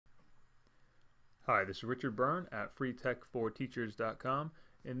Hi, this is Richard Byrne at freetech4teachers.com.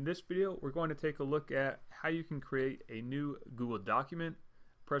 In this video, we're going to take a look at how you can create a new Google document,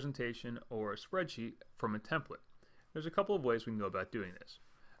 presentation, or a spreadsheet from a template. There's a couple of ways we can go about doing this.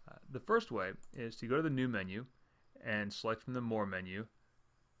 The first way is to go to the New menu and select from the More menu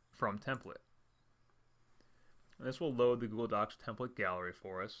from Template. And this will load the Google Docs template gallery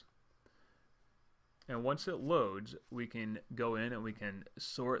for us. And once it loads, we can go in and we can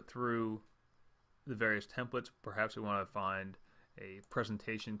sort through the various templates. Perhaps we want to find a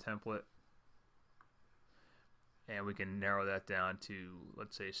presentation template, and we can narrow that down to,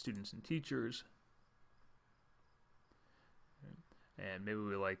 let's say, students and teachers. And maybe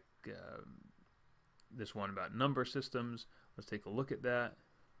we like this one about number systems. Let's take a look at that.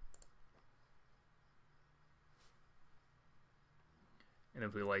 And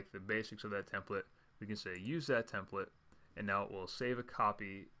if we like the basics of that template, we can say use that template, and now it will save a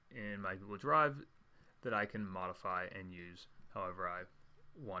copy in my Google Drive that I can modify and use however I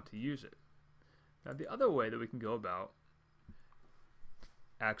want to use it. Now, the other way that we can go about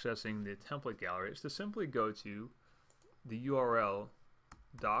accessing the template gallery is to simply go to the URL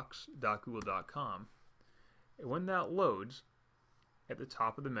docs.google.com, and when that loads, at the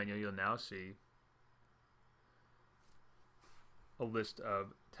top of the menu you'll now see a list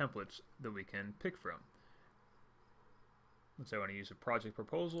of templates that we can pick from. Let's say I want to use a project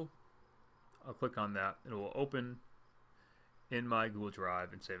proposal. I'll click on that, and it will open in my Google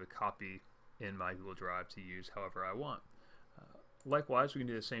Drive and save a copy in my Google Drive to use however I want. Likewise, we can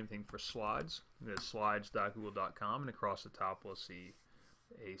do the same thing for slides. Go to slides.google.com, and across the top we'll see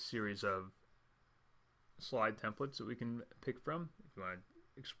a series of slide templates that we can pick from. If you want to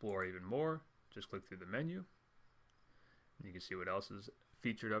explore even more, just click through the menu, and you can see what else is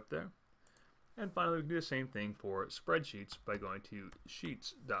featured up there. And finally, we can do the same thing for spreadsheets by going to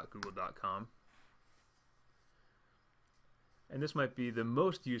sheets.google.com. And this might be the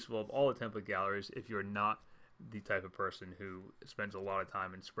most useful of all the template galleries if you're not the type of person who spends a lot of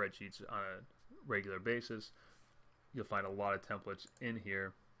time in spreadsheets on a regular basis. You'll find a lot of templates in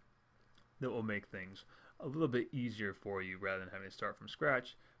here that will make things a little bit easier for you rather than having to start from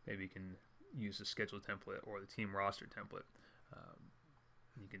scratch. Maybe you can use the schedule template or the team roster template.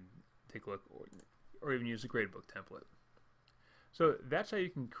 You can take a look, or even use the gradebook template. So that's how you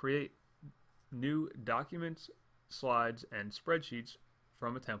can create new documents, slides, and spreadsheets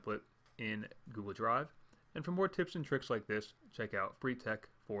from a template in Google Drive. And for more tips and tricks like this, check out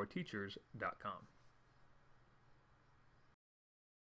freetech4teachers.com.